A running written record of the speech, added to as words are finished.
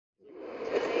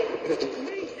Get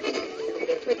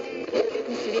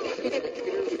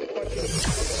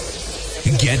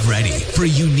ready for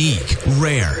unique,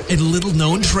 rare, and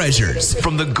little-known treasures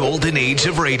from the golden age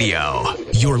of radio.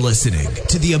 You're listening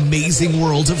to The Amazing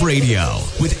World of Radio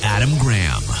with Adam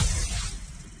Graham.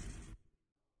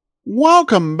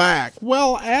 Welcome back.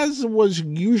 Well, as was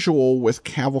usual with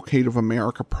Cavalcade of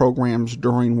America programs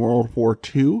during World War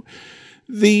II,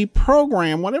 the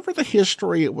program, whatever the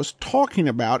history it was talking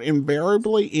about,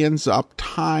 invariably ends up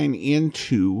tying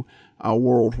into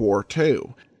World War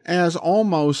II as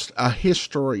almost a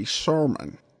history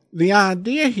sermon. The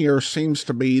idea here seems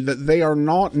to be that they are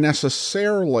not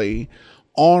necessarily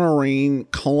honoring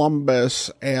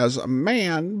Columbus as a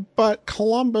man, but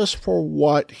Columbus for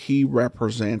what he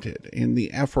represented in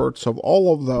the efforts of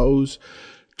all of those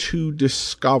to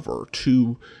discover,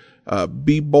 to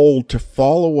be bold, to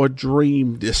follow a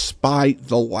dream despite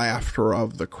the laughter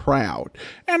of the crowd.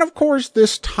 And of course,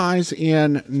 this ties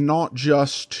in not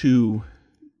just to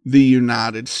the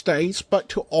United States, but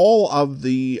to all of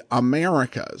the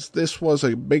Americas. This was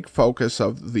a big focus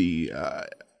of the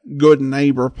good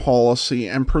neighbor policy,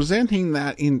 and presenting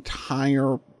that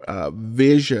entire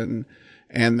vision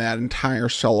and that entire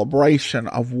celebration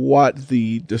of what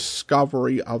the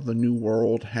discovery of the New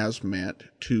World has meant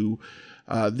to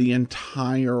the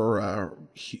entire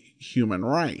human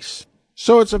race.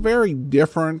 So it's a very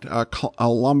different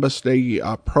Columbus Day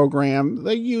program.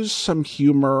 They use some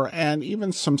humor and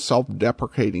even some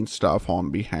self-deprecating stuff on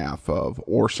behalf of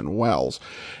Orson Welles,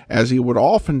 as he would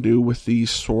often do with these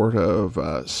sort of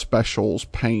specials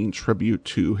paying tribute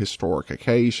to historic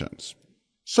occasions.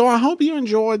 So I hope you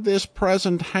enjoyed this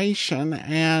presentation,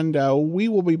 and we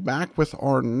will be back with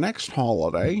our next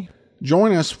holiday.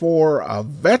 Join us for a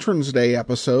Veterans Day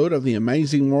episode of The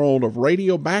Amazing World of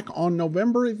Radio back on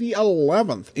November the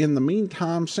 11th. In the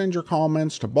meantime, send your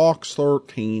comments to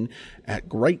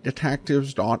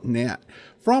box13@greatdetectives.net.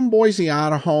 From Boise,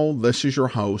 Idaho, this is your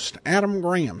host, Adam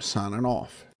Graham, signing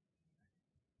off.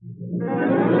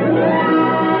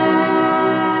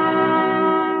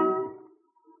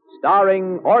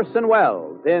 Starring Orson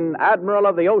Welles in Admiral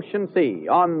of the Ocean Sea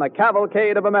on the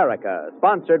Cavalcade of America,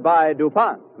 sponsored by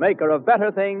DuPont, maker of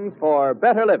better things for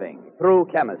better living through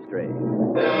chemistry.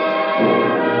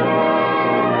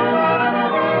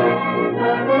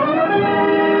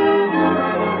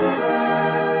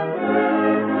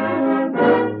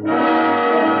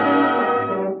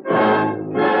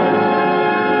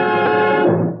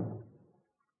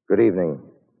 Good evening.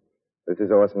 This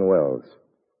is Orson Welles.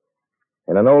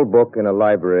 In an old book in a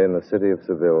library in the city of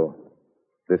Seville,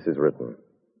 this is written.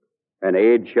 An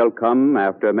age shall come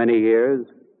after many years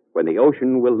when the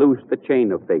ocean will loose the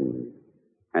chain of things,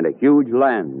 and a huge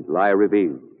land lie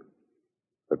revealed.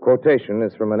 The quotation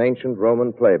is from an ancient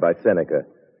Roman play by Seneca.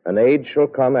 An age shall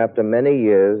come after many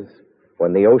years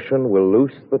when the ocean will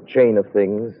loose the chain of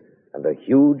things, and a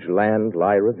huge land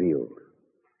lie revealed.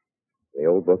 In the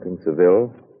old book in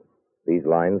Seville, these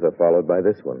lines are followed by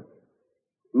this one.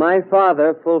 My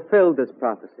father fulfilled this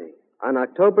prophecy on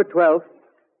October 12th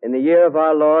in the year of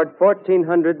our Lord,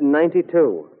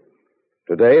 1492.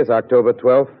 Today is October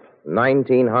 12th,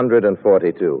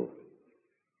 1942.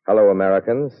 Hello,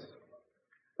 Americans.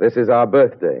 This is our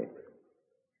birthday.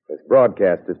 This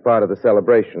broadcast is part of the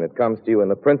celebration. It comes to you in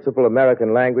the principal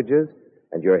American languages,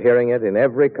 and you're hearing it in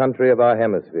every country of our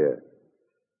hemisphere.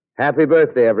 Happy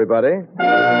birthday, everybody.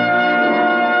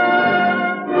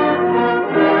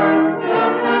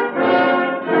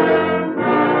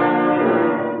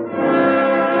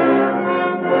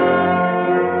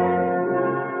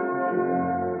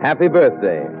 Happy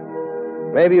birthday.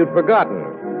 Maybe you'd forgotten.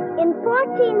 In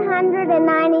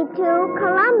 1492,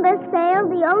 Columbus sailed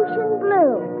the ocean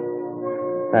blue.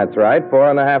 That's right.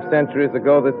 4.5 centuries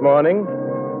ago this morning,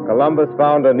 Columbus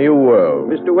found a new world.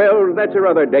 Mr. Wells, that's a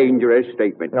rather dangerous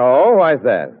statement. Oh, why's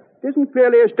that? It isn't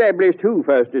clearly established who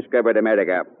first discovered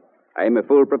America. I'm a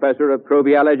full professor of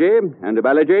crobiology and of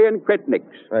allergy and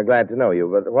cretinics. I'm glad to know you,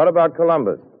 but what about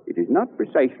Columbus? It is not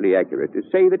precisely accurate to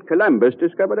say that Columbus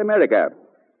discovered America.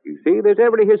 You see, there's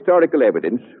every historical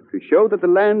evidence to show that the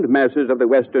land masses of the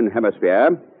Western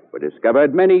Hemisphere were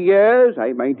discovered many years,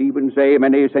 I might even say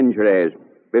many centuries,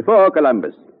 before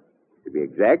Columbus. To be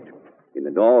exact, in the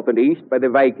north and east by the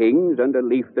Vikings under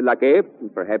Leif the Lucky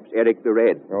and perhaps Eric the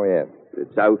Red. Oh, yes. The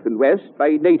south and west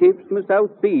by natives from the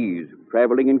South Seas,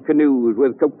 traveling in canoes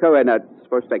with cocoa nuts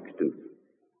for sextants.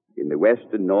 In the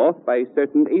west and north by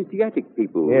certain Asiatic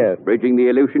people, yes, bridging the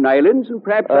Aleutian Islands, and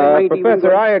perhaps I might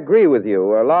Professor, I agree with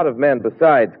you. A lot of men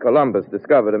besides Columbus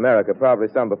discovered America, probably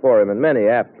some before him and many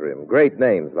after him. Great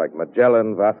names like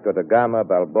Magellan, Vasco da Gama,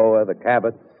 Balboa, the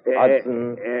Cabots.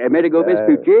 Hudson. Amerigo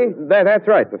Vespucci? That's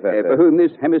right, Professor. For whom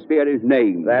this hemisphere is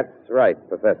named. That's right,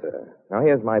 Professor. Now,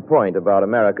 here's my point about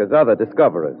America's other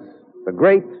discoverers. The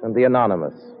great and the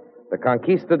anonymous. The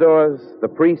conquistadors, the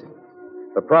priests,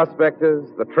 the prospectors,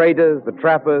 the traders, the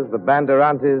trappers, the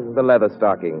banderantes, and the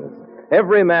leatherstockings.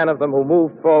 Every man of them who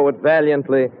moved forward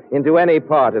valiantly into any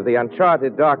part of the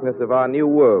uncharted darkness of our new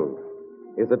world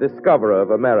is a discoverer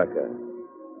of America.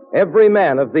 Every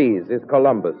man of these is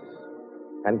Columbus,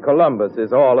 and Columbus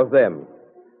is all of them.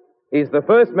 He's the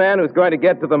first man who's going to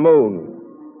get to the moon.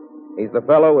 He's the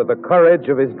fellow with the courage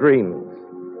of his dreams.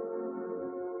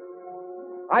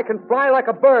 I can fly like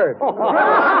a bird.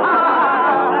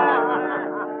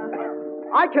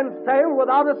 I can sail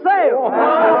without a sail.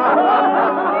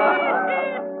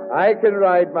 I can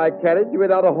ride my carriage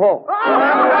without a horse.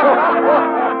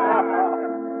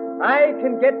 I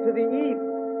can get to the east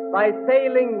by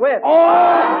sailing west.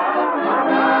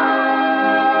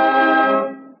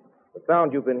 The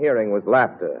sound you've been hearing was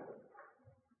laughter.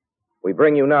 We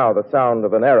bring you now the sound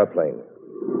of an aeroplane,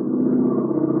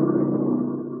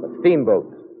 a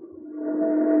steamboat,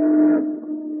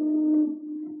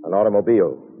 an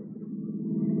automobile.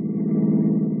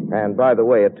 And by the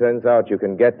way, it turns out you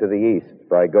can get to the east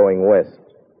by going west,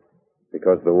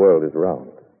 because the world is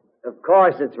round. Of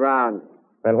course it's round.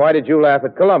 Then why did you laugh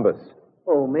at Columbus?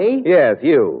 Oh, me? Yes,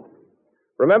 you.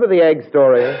 Remember the egg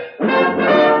story?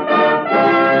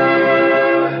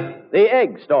 The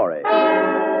Egg Story.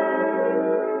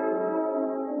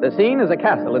 The scene is a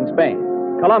castle in Spain.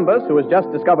 Columbus, who has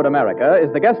just discovered America, is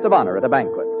the guest of honor at a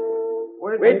banquet.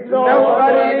 With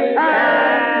nobody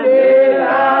can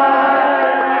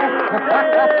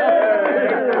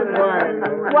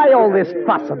Why all this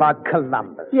fuss about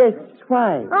Columbus? Yes,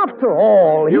 why? After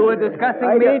all, You were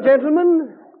discussing me,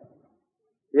 gentlemen?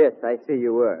 Yes, I see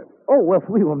you were. Oh, well,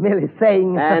 we were merely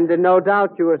saying... And no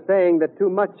doubt you were saying that too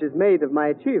much is made of my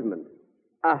achievement.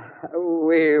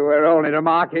 We were only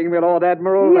remarking, my Lord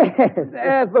Admiral. Yes.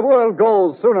 As the world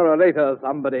goes, sooner or later,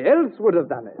 somebody else would have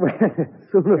done it.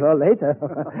 Sooner or later.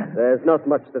 There's not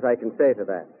much that I can say to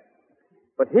that.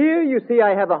 But here, you see,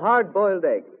 I have a hard-boiled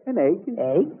egg. An egg?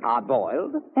 Egg?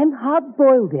 Hard-boiled? And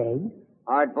hard-boiled egg?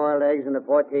 Hard-boiled eggs in the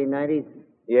 1490s?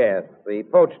 Yes, the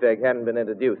poached egg hadn't been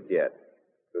introduced yet.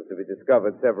 It was to be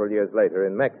discovered several years later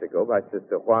in Mexico by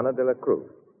Sister Juana de la Cruz.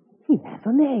 He has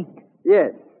an egg.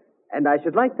 Yes. And I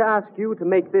should like to ask you to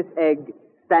make this egg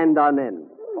stand on end.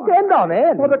 Stand on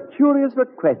end? What a curious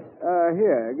request.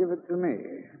 Here, give it to me.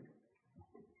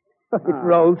 It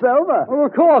rolls over. Oh,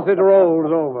 of course it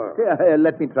rolls over. Here,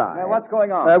 let me try. What's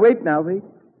going on? Wait now, wait.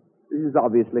 This is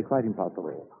obviously quite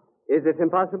impossible. Is it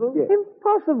impossible? Yes.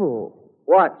 Impossible.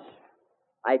 Watch.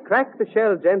 I crack the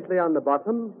shell gently on the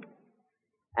bottom,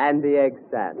 and the egg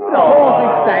stands.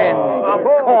 Of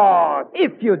course.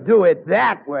 If you do it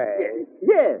that way.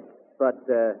 Yes, but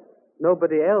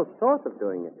nobody else thought of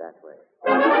doing it that way.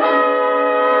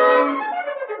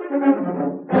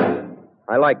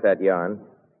 I like that yarn,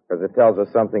 because it tells us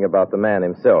something about the man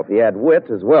himself. He had wit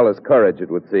as well as courage, it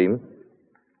would seem.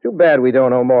 Too bad we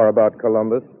don't know more about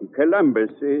Columbus.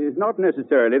 Columbus is not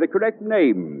necessarily the correct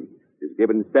name. It's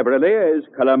given severally as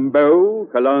Colombo,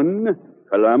 Colon,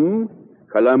 Colum,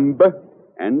 Columba,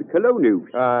 and Colonus.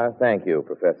 Thank you,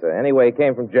 Professor. Anyway, he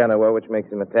came from Genoa, which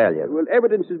makes him Italian. Well,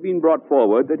 evidence has been brought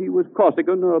forward that he was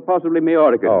Corsican or possibly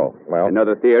Majorcan. Oh, well.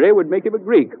 Another theory would make him a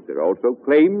Greek. There are also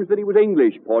claims that he was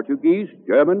English, Portuguese,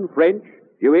 German, French,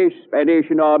 Jewish, Spanish,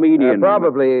 and Armenian.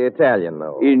 Probably Italian,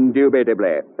 though.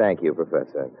 Indubitably. Thank you,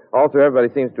 Professor. Also,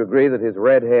 everybody seems to agree that his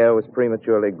red hair was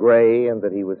prematurely gray and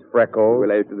that he was freckled.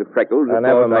 Well, as to the freckles...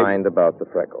 Never mind about the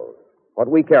freckles. What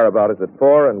we care about is that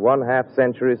 4½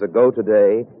 centuries ago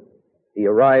today, he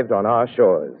arrived on our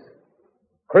shores.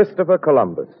 Christopher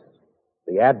Columbus,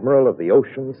 the Admiral of the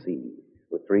Ocean Sea,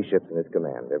 with 3 ships in his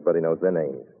command. Everybody knows their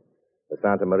names. The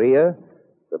Santa Maria,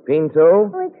 the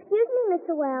Pinto... Oh, excuse me,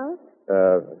 Mr. Wells.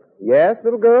 Yes,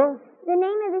 little girl? The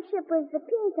name of the ship was the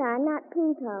Pinta, not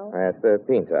Pinto. That's the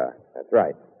Pinta. That's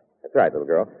right. That's right, little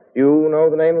girl. You know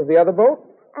the name of the other boat?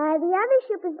 The other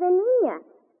ship was the Nina.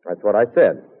 That's what I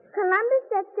said. Columbus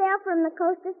set sail from the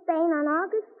coast of Spain on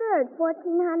August 3rd,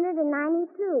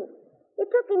 1492. It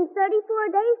took him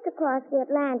 34 days to cross the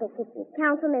Atlantic, if you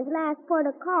count from his last port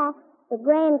of call, the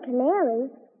Grand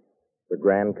Canaries. The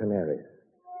Grand Canaries.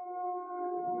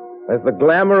 There's the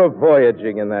glamour of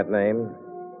voyaging in that name.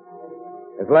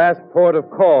 His last port of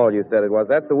call, you said it was.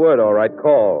 That's the word, all right,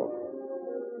 call.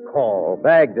 Call.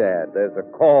 Baghdad. There's a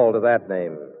call to that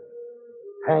name.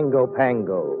 Pango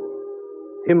Pango.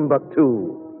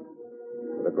 Timbuktu.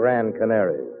 The Grand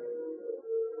Canaries.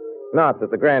 Not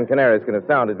that the Grand Canaries can have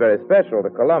sounded very special to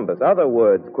Columbus. Other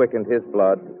words quickened his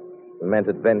blood and meant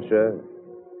adventure.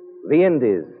 The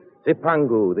Indies,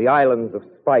 Zipangu, the islands of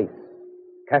spice,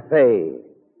 Cathay,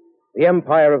 the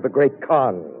empire of the great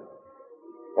Khan,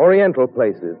 Oriental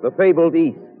places, the fabled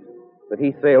East that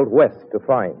he sailed west to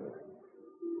find.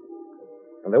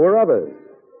 And there were others,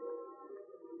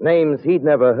 names he'd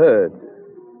never heard,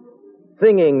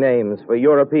 singing names for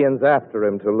Europeans after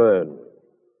him to learn.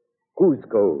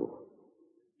 Cuzco,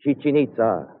 Chichen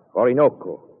Itza,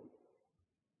 Orinoco,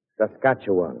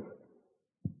 Saskatchewan,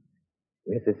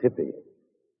 Mississippi.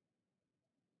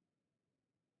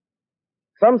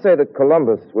 Some say that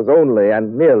Columbus was only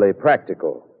and merely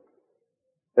practical.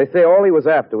 They say all he was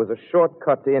after was a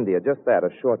shortcut to India, just that, a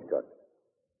shortcut.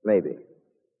 Maybe.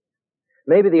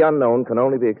 Maybe the unknown can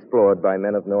only be explored by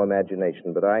men of no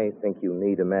imagination, but I think you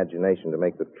need imagination to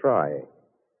make the try.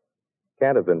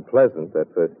 Can't have been pleasant,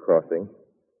 that first crossing.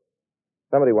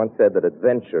 Somebody once said that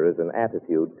adventure is an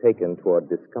attitude taken toward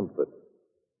discomfort.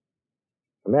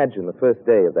 Imagine the first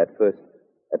day of that first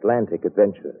Atlantic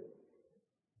adventure.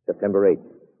 September 8th,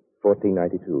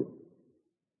 1492.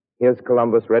 Here's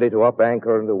Columbus ready to up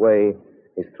anchor and away,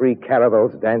 his 3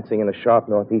 caravels dancing in a sharp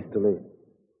northeasterly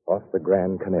off the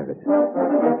Grand Canaries.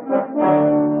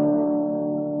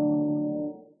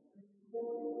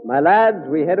 My lads,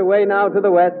 we head away now to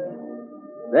the west.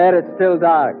 There it's still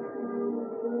dark,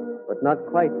 but not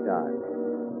quite dark.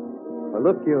 For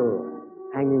look you,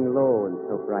 hanging low and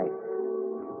so bright.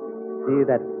 See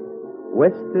that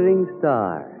westering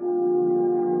star?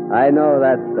 I know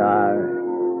that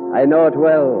star. I know it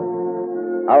well.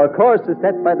 Our course is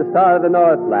set by the star of the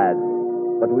north, lads,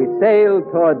 but we sail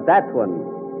toward that one,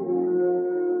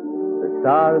 the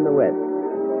star in the west.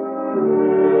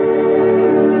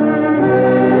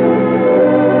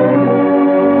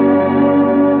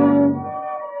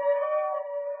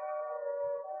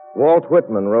 Walt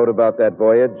Whitman wrote about that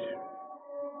voyage.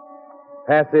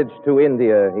 Passage to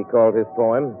India, he called his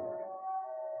poem.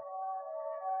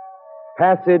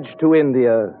 Passage to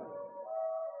India.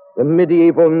 The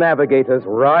medieval navigators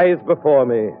rise before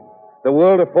me. The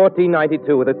world of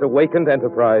 1492 with its awakened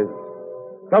enterprise.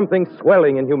 Something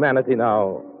swelling in humanity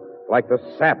now, like the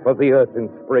sap of the earth in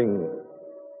spring.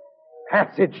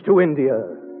 Passage to India.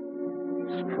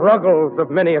 Struggles of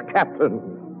many a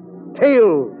captain.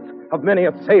 Tales of many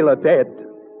a sailor dead.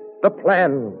 The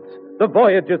plans, the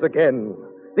voyages again,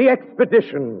 the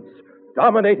expeditions.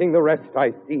 Dominating the rest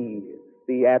I see,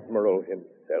 the Admiral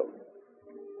himself.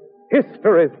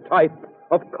 History's type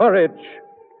of courage,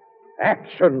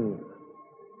 action,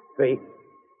 faith.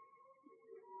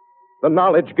 The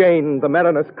knowledge gained, the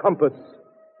mariner's compass,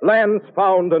 lands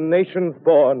found and nations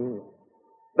born.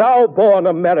 Thou born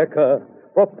America,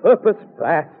 for purpose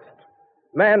vast,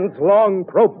 man's long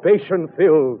probation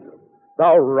filled,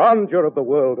 thou ronder of the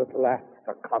world at last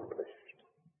accomplished.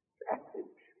 Passage.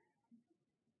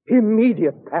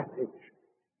 Immediate passage.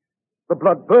 The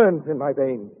blood burns in my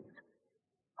veins.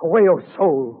 Away, O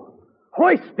soul.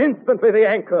 Hoist instantly the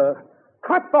anchor.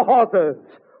 Cut the hawsers.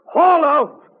 Haul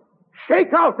out.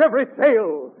 Shake out every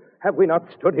sail. Have we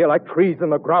not stood here like trees in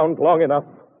the ground long enough?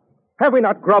 Have we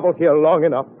not groveled here long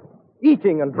enough,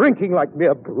 eating and drinking like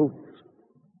mere brutes?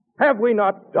 Have we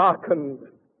not darkened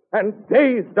and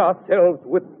dazed ourselves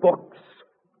with books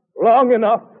long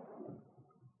enough?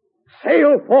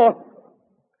 Sail forth.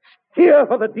 Steer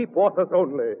for the deep waters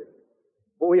only.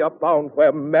 We are bound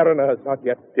where mariner has not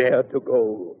yet dared to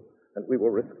go, and we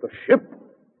will risk the ship,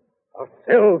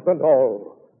 ourselves and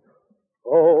all.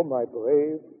 Oh, my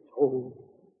brave soul.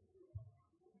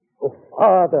 Oh,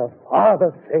 farther,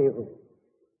 farther sail.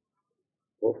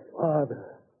 Oh,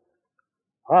 farther,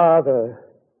 farther,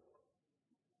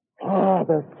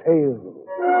 farther sail.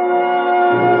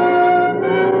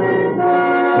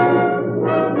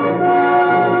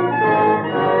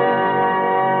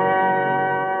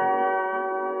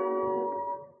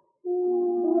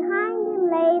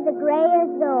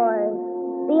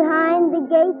 Behind the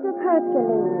gates of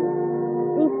Hercules,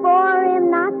 before him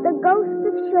not the ghost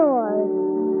of shores,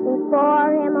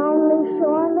 before him only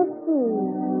shoreless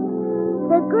seas.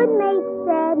 The good mate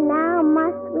said, now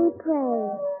must we pray,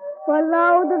 for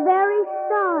lo, the very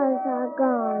stars are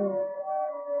gone.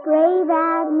 Brave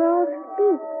Admiral,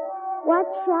 speak, what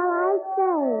shall I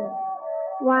say?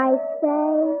 Why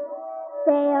say,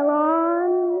 sail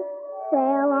on,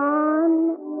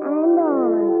 and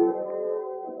on.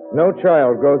 No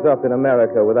child grows up in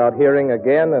America without hearing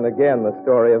again and again the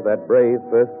story of that brave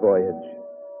first voyage.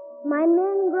 My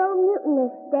men grow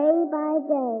mutinous day by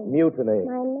day. Mutiny.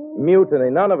 Mutiny.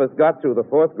 None of us got through the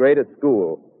 4th grade at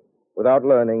school without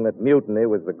learning that mutiny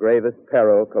was the gravest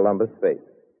peril Columbus faced.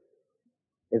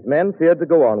 His men feared to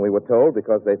go on, we were told,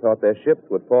 because they thought their ships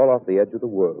would fall off the edge of the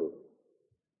world.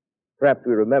 Perhaps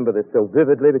we remember this so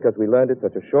vividly because we learned it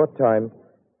such a short time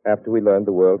after we learned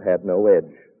the world had no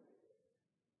edge.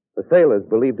 The sailors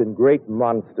believed in great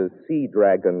monsters, sea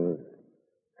dragons,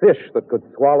 fish that could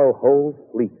swallow whole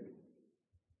fleets.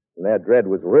 And their dread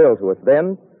was real to us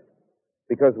then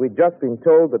because we'd just been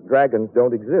told that dragons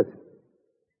don't exist.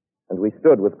 And we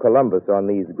stood with Columbus on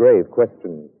these grave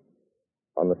questions,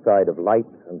 on the side of light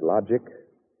and logic,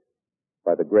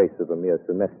 by the grace of a mere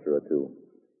semester or two.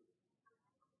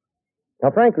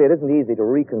 Now, frankly, it isn't easy to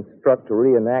reconstruct, to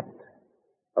reenact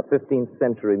a 15th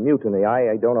century mutiny.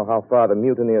 I don't know how far the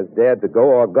mutineers dared to go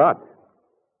or got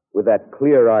with that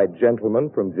clear-eyed gentleman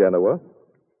from Genoa.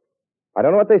 I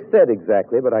don't know what they said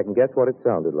exactly, but I can guess what it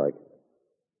sounded like.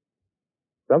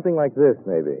 Something like this,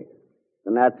 maybe.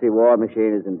 The Nazi war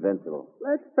machine is invincible.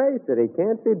 Let's face it, he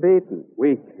can't be beaten.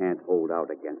 We can't hold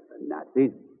out against the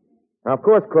Nazis. Now, of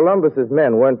course, Columbus's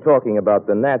men weren't talking about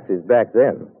the Nazis back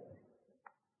then.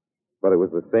 But it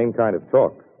was the same kind of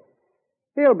talk.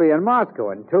 He'll be in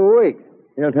Moscow in 2 weeks.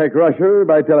 He'll take Russia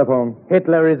by telephone.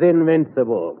 Hitler is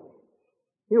invincible.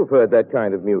 You've heard that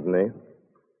kind of mutiny.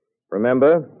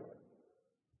 Remember?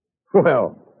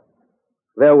 Well,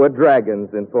 there were dragons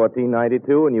in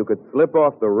 1492, and you could slip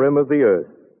off the rim of the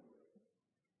earth.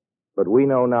 But we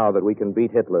know now that we can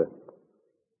beat Hitler,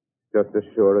 just as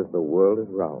sure as the world is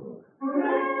round.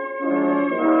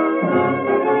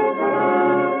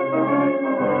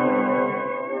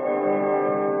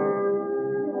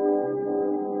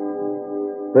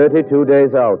 "32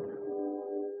 days out,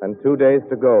 and 2 days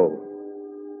to go,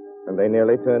 and they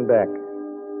nearly turned back.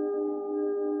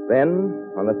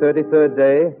 Then, on the 33rd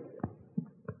day,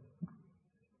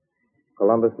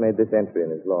 Columbus made this entry in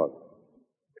his log.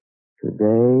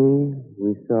 Today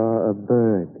we saw a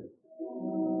bird.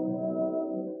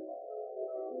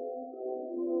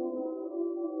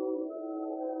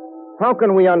 How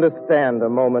can we understand a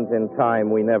moment in time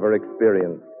we never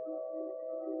experienced?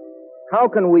 How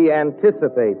can we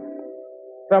anticipate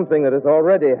something that has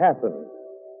already happened?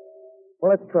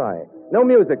 Well, let's try. No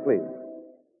music, please.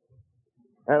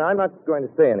 And I'm not going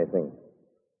to say anything.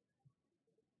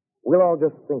 We'll all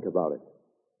just think about it.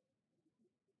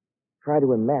 Try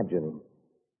to imagine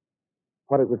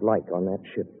what it was like on that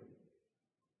ship,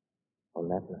 on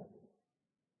that night.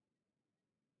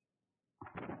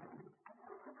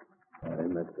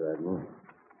 I'm Mr. Admiral.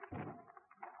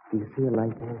 Do you see a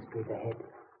light there straight ahead?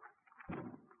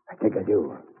 I think I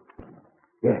do.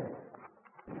 Yes.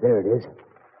 There it is,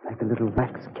 like a little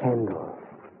wax candle.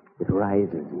 It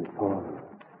rises and falls.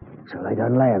 It's a light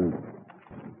on land.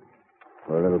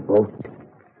 Or a little boat.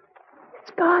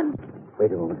 It's gone.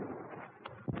 Wait a moment.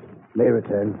 May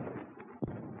return.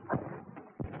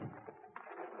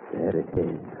 There it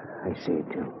is. I see it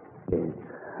too. Yes,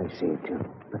 I see it too.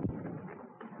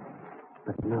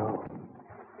 But no.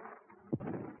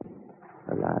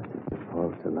 Alas, it's a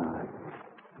false alarm.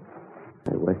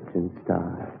 A western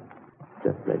star,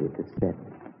 just ready to set,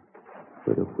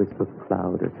 with a wisp of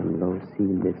cloud or some low sea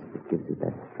mist that gives it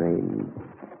that strange,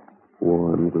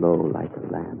 warm glow like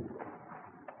a lamp,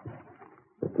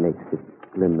 that makes it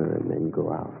glimmer and then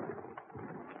go out.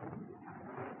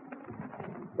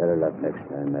 Better luck next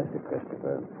time, Master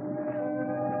Christopher.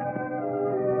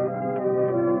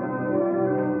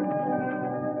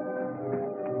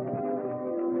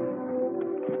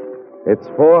 It's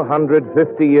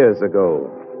 450 years ago.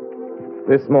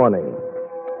 This morning,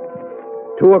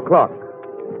 2 o'clock.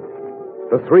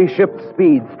 The three ships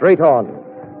speed straight on,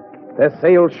 their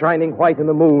sails shining white in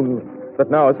the moon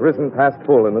that now has risen past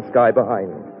full in the sky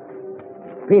behind.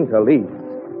 Pinta leads.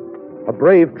 A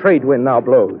brave trade wind now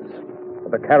blows.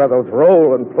 The caravels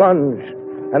roll and plunge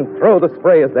and throw the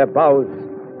spray as their bows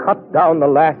cut down the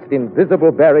last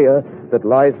invisible barrier that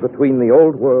lies between the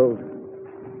old world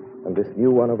and this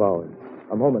new one of ours.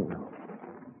 A moment now.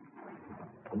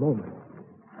 A moment.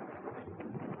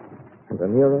 And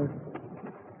an era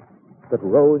that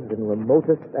rose in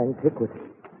remotest antiquity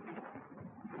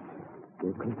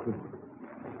will conclude.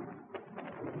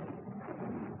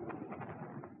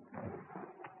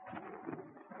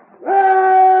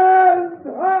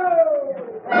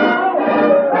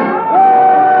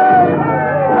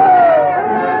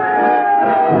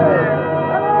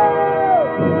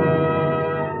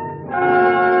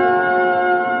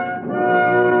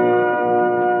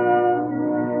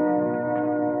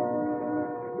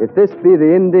 If this be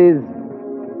the Indies,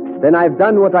 then I've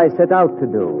done what I set out to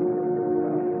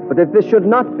do. But if this should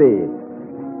not be,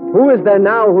 who is there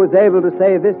now who is able to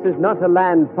say this is not a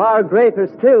land far greater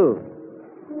still?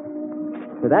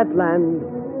 To that land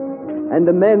and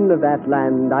the men of that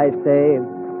land, I say,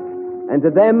 And to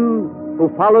them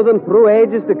who follow them through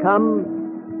ages to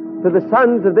come, to the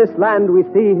sons of this land we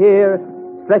see here,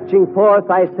 stretching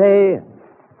forth, I say,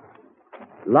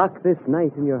 lock this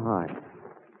night in your heart.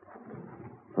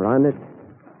 For on it,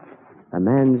 a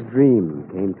man's dream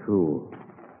came true.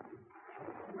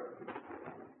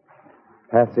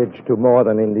 Passage to more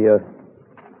than India.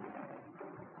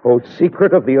 O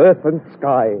secret of the earth and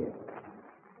sky,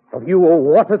 of you, O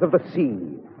waters of the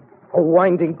sea, O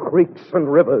winding creeks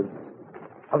and rivers,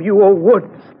 of you, O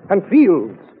woods and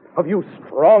fields, of you,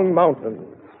 strong mountains,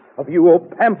 of you, O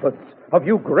pampas, of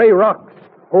you, gray rocks,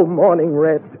 O morning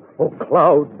red, O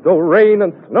clouds, O rain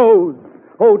and snows,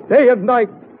 O day and night,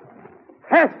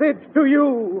 passage to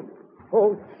you,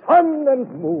 O sun and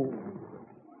moon,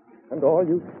 and all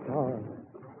you stars,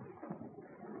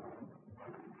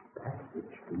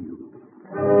 passage to you.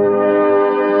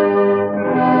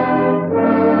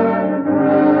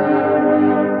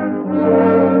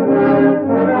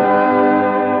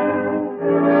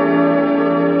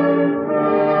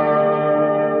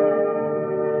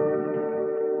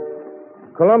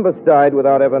 Columbus died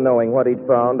without ever knowing what he'd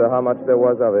found or how much there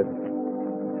was of it.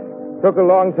 Took a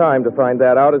long time to find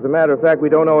that out. As a matter of fact, we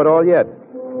don't know it all yet.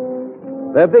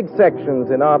 There are big sections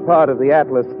in our part of the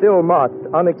Atlas still marked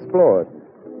unexplored.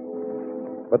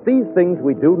 But these things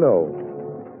we do know.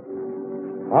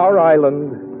 Our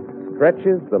island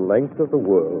stretches the length of the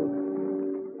world.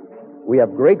 We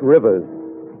have great rivers.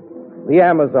 The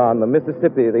Amazon, the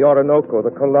Mississippi, the Orinoco,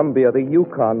 the Columbia, the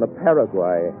Yukon, the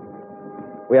Paraguay.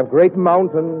 We have great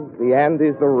mountains, the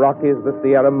Andes, the Rockies, the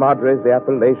Sierra Madres, the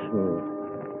Appalachians.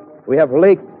 We have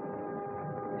lakes,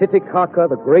 Titicaca,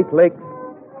 the Great Lakes,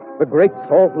 the Great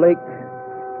Salt Lake.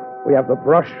 We have the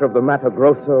brush of the Mato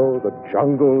Grosso, the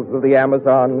jungles of the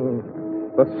Amazon,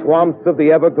 the swamps of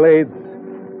the Everglades,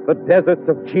 the deserts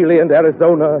of Chile and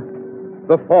Arizona,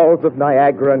 the falls of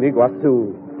Niagara and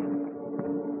Iguazu.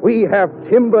 We have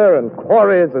timber and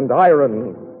quarries and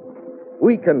iron.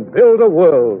 We can build a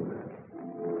world.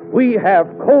 We have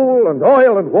coal and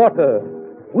oil and water.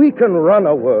 We can run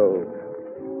a world.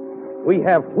 We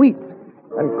have wheat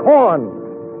and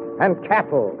corn and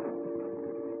cattle.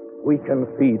 We can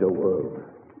feed a world.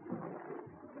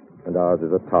 And ours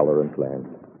is a tolerant land.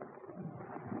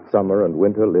 Summer and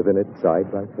winter live in it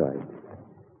side by side.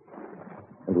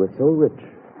 And we're so rich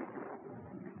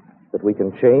that we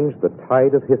can change the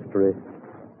tide of history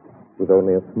with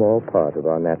only a small part of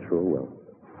our natural wealth.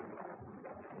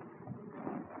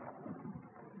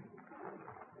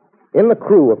 In the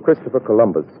crew of Christopher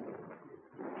Columbus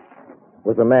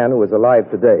was a man who is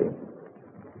alive today.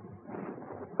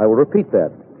 I will repeat that.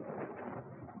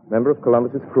 A member of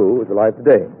Columbus's crew is alive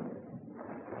today.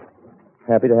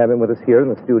 Happy to have him with us here in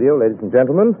the studio, ladies and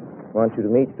gentlemen. I want you to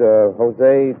meet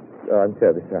Jose. I'm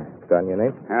terribly sorry. Forgotten your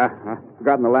name? I've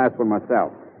forgotten the last one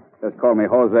myself. Just call me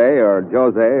Jose or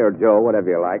Jose or Joe, whatever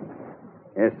you like.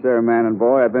 Yes, sir, man and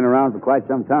boy. I've been around for quite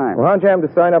some time. Well, how'd you happen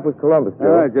to sign up with Columbus,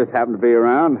 Joe? I just happened to be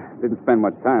around. Didn't spend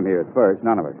much time here at first.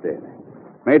 None of us did.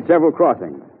 Made several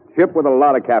crossings. Ship with a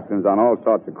lot of captains on all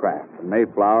sorts of craft. The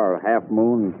Mayflower, Half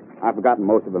Moon. I've forgotten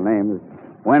most of the names.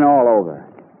 Went all over.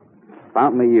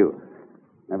 Fountain of Youth.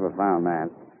 Never found that.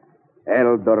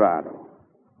 El Dorado.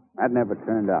 That never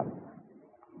turned up.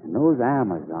 And those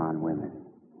Amazon women.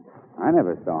 I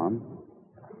never saw them.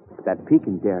 But that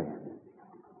Pekin Darien.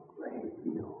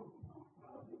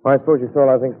 Well, I suppose you saw a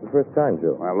lot of things for the first time,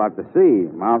 Joe. Well, a lot to see.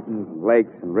 Mountains,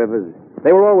 lakes, and rivers.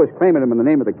 They were always claiming them in the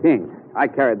name of the king. I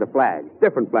carried the flags.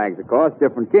 Different flags, of course,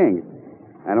 different kings.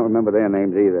 I don't remember their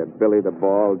names either. Billy the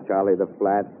Bald, Charlie the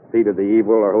Flat, Peter the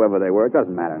Evil, or whoever they were. It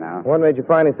doesn't matter now. What made you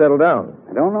finally settle down?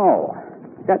 I don't know.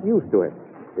 Got used to it.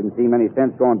 Didn't seem any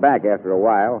sense going back after a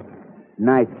while.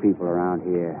 Nice people around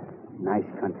here. Nice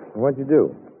country. What'd you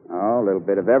do? Oh, a little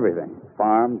bit of everything.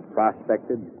 Farmed,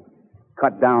 prospected,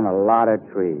 cut down a lot of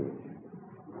trees.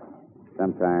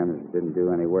 Sometimes didn't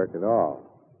do any work at all.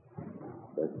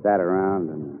 Just sat around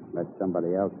and let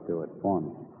somebody else do it for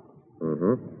me.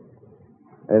 Mm-hmm.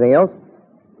 Anything else?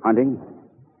 Hunting,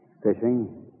 fishing,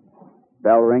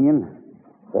 bell ringing.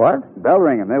 What? Bell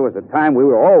ringing. There was a time we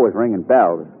were always ringing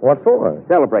bells. What for?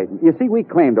 Celebrating. You see, we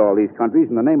claimed all these countries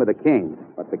in the name of the kings.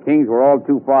 But the kings were all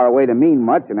too far away to mean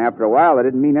much, and after a while, they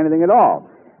didn't mean anything at all.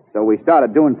 So we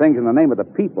started doing things in the name of the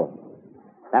people.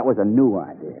 That was a new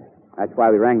idea. That's why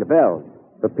we rang the bells.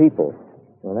 The people.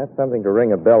 Well, that's something to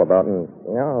ring a bell about. And,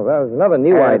 that was another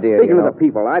new idea. Speaking of the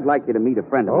people, I'd like you to meet a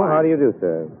friend of mine. Oh, how do you do,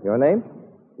 sir? Your name?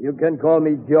 You can call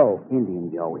me Joe.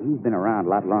 Indian Joe. He's been around a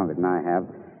lot longer than I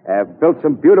have. Built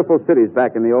some beautiful cities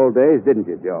back in the old days, didn't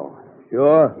you, Joe?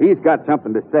 Sure. He's got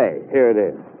something to say. Here it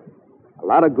is. A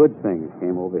lot of good things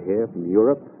came over here from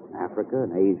Europe, Africa,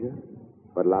 and Asia.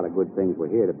 But a lot of good things were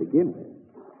here to begin with.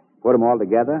 Put them all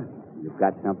together, you've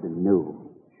got something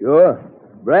new. Sure.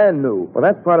 Brand new. Well,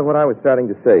 that's part of what I was starting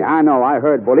to say. I know. I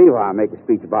heard Bolivar make a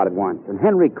speech about it once. And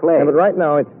Henry Clay. Yeah, but right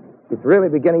now, it's really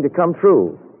beginning to come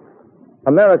true.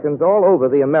 Americans all over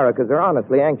the Americas are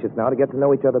honestly anxious now to get to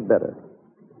know each other better.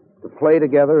 To play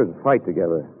together and fight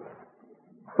together.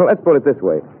 Well, let's put it this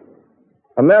way.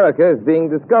 America is being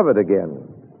discovered again.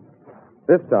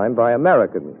 This time by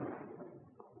Americans.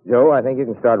 Joe, I think you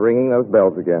can start ringing those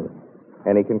bells again.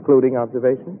 Any concluding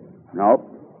observations? Nope.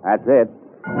 That's it.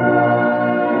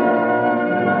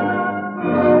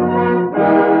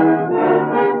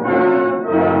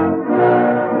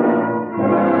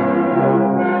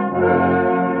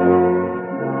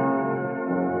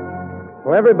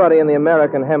 Well, everybody in the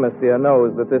American hemisphere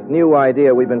knows that this new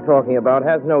idea we've been talking about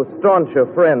has no stauncher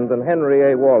friend than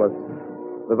Henry A. Wallace,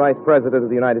 the Vice President of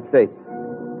the United States.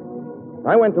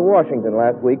 I went to Washington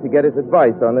last week to get his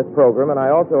advice on this program, and I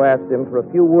also asked him for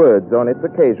a few words on its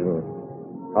occasion,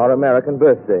 our American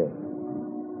birthday.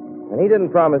 And he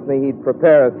didn't promise me he'd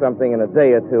prepare us something in a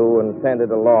day or two and send it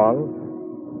along.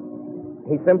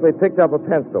 He simply picked up a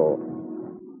pencil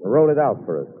and wrote it out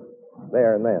for us,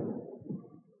 there and then.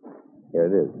 Here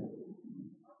it is.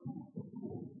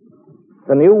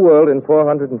 The New World in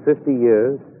 450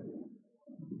 years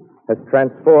has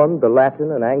transformed the Latin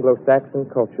and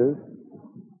Anglo-Saxon cultures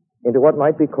into what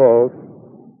might be called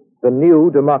the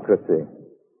new democracy.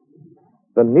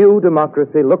 The new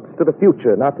democracy looks to the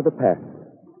future, not to the past.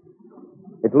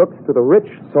 It looks to the rich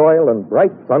soil and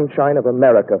bright sunshine of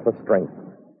America for strength.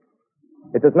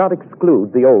 It does not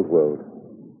exclude the old world,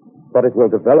 but it will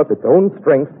develop its own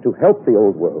strength to help the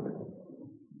old world.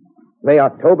 May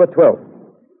October 12th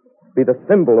be the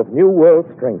symbol of new world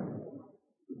strength,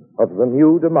 of the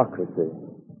new democracy,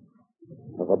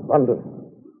 of abundance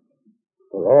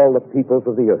for all the peoples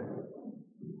of the earth.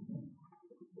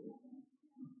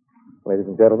 Ladies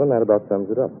and gentlemen, that about sums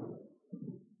it up.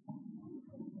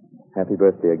 Happy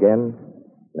birthday again.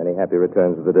 Many happy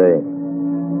returns of the day.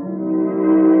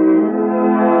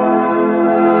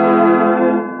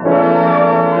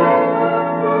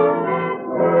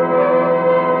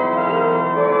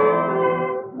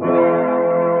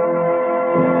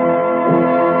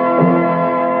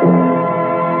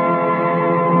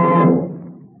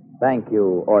 Thank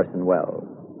you, Orson Welles.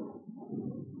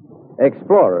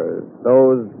 Explorers,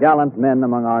 those gallant men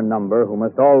among our number who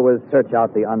must always search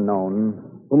out the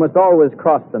unknown, who must always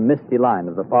cross the misty line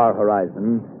of the far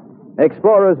horizon,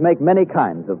 explorers make many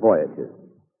kinds of voyages.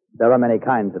 There are many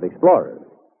kinds of explorers.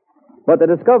 But the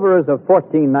discoverers of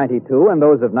 1492 and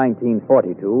those of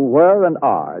 1942 were and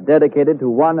are dedicated to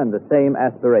one and the same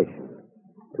aspiration,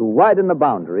 to widen the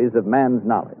boundaries of man's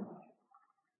knowledge.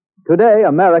 Today,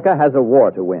 America has a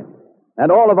war to win,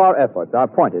 and all of our efforts are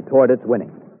pointed toward its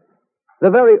winning.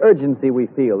 The very urgency we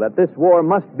feel that this war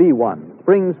must be won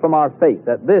springs from our faith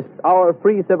that this, our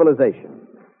free civilization,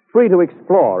 free to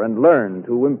explore and learn,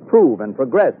 to improve and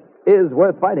progress, is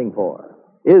worth fighting for,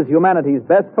 is humanity's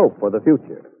best hope for the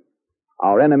future.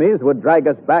 Our enemies would drag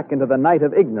us back into the night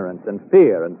of ignorance and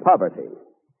fear and poverty.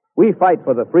 We fight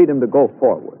for the freedom to go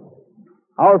forward,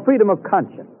 our freedom of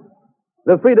conscience,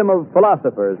 the freedom of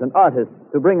philosophers and artists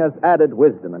to bring us added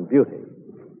wisdom and beauty,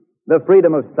 the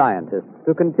freedom of scientists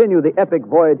to continue the epic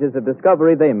voyages of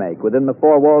discovery they make within the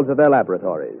four walls of their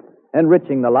laboratories,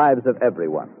 enriching the lives of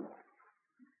everyone.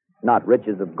 Not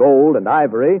riches of gold and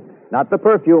ivory, not the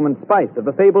perfume and spice of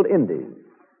the fabled Indies,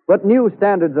 but new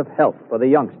standards of health for the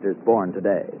youngsters born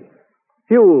today.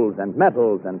 Fuels and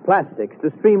metals and plastics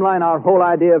to streamline our whole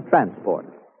idea of transport.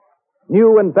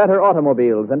 New and better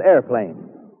automobiles and airplanes.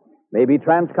 Maybe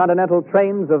transcontinental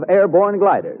trains of airborne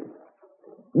gliders.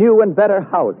 New and better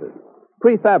houses,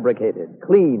 prefabricated,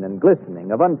 clean and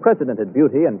glistening, of unprecedented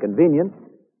beauty and convenience,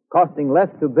 costing less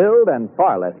to build and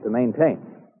far less to maintain.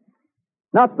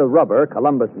 Not the rubber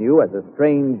Columbus knew as a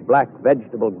strange black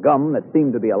vegetable gum that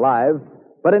seemed to be alive,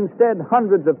 but instead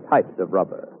hundreds of types of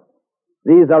rubber.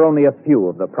 These are only a few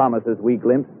of the promises we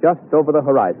glimpse just over the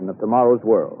horizon of tomorrow's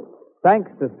world,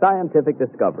 thanks to scientific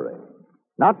discovery.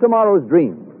 Not tomorrow's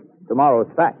dreams,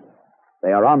 tomorrow's facts.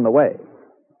 They are on the way.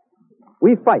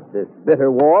 We fight this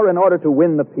bitter war in order to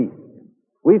win the peace.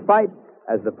 We fight,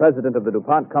 as the president of the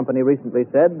DuPont Company recently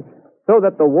said, so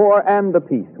that the war and the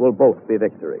peace will both be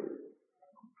victories.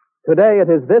 Today it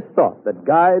is this thought that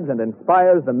guides and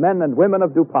inspires the men and women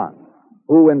of DuPont,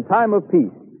 who in time of peace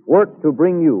work to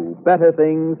bring you better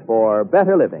things for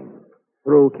better living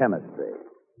through chemistry.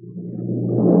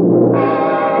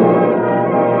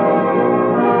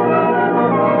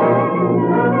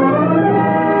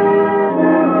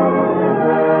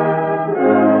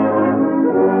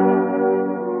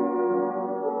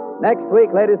 Next week,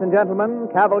 ladies and gentlemen,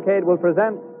 Cavalcade will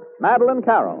present Madeline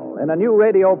Carroll in a new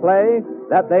radio play,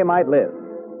 That They Might Live.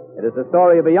 It is the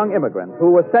story of a young immigrant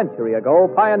who, a century ago,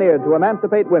 pioneered to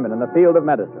emancipate women in the field of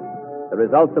medicine, the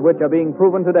results of which are being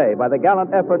proven today by the gallant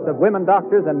efforts of women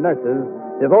doctors and nurses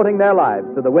devoting their lives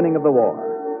to the winning of the war.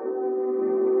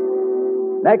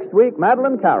 Next week,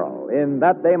 Madeline Carroll in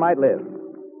That They Might Live.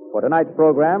 For tonight's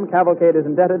program, Cavalcade is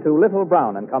indebted to Little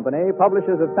Brown and Company,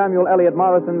 publishers of Samuel Eliot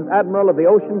Morrison's Admiral of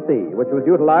the Ocean Sea, which was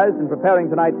utilized in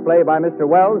preparing tonight's play by Mr.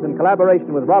 Wells in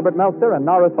collaboration with Robert Meltzer and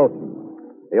Norris Houghton.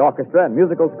 The orchestra and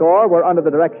musical score were under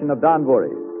the direction of Don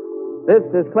Voorhees. This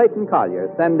is Clayton Collier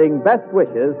sending best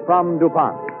wishes from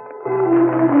DuPont.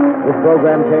 This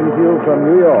program came to you from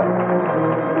New York.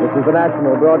 This is the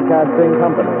National Broadcasting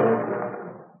Company.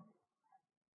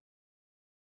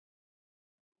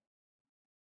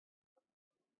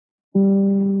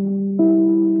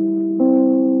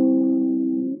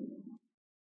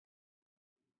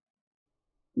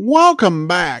 Welcome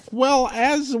back. Well,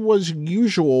 as was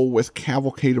usual with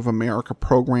Cavalcade of America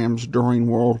programs during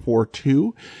World War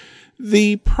II,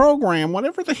 the program,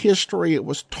 whatever the history it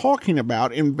was talking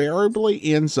about,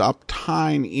 invariably ends up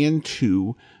tying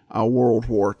into World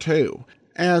War II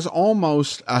as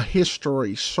almost a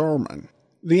history sermon.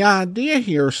 The idea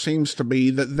here seems to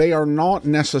be that they are not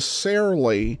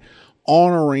necessarily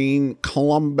honoring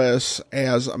Columbus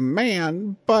as a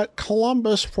man, but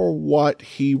Columbus for what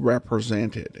he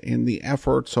represented in the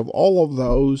efforts of all of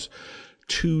those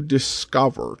to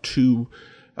discover, to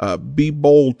be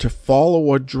bold, to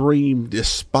follow a dream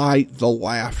despite the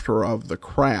laughter of the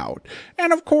crowd.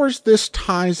 And of course, this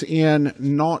ties in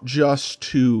not just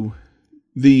to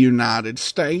the United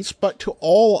States, but to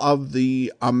all of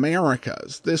the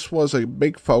Americas. This was a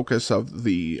big focus of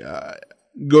the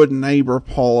good neighbor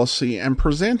policy, and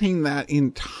presenting that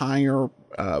entire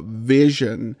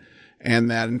vision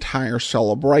and that entire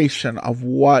celebration of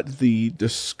what the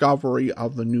discovery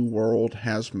of the New World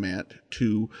has meant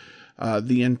to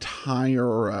the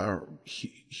entire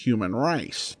human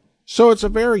race. So it's a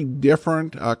very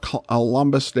different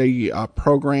Columbus Day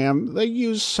program. They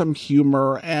use some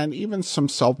humor and even some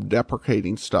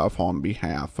self-deprecating stuff on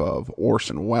behalf of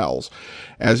Orson Welles,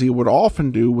 as he would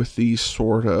often do with these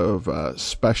sort of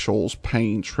specials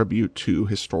paying tribute to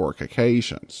historic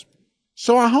occasions.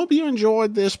 So I hope you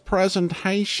enjoyed this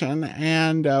presentation,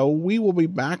 and we will be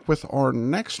back with our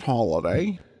next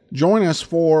holiday. Join us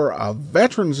for a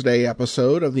Veterans Day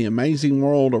episode of The Amazing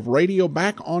World of Radio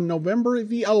back on November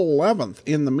the 11th.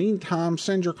 In the meantime,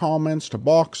 send your comments to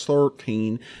Box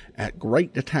 13 at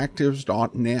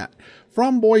greatdetectives.net.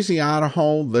 From Boise,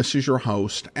 Idaho, this is your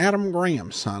host, Adam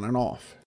Graham, signing off.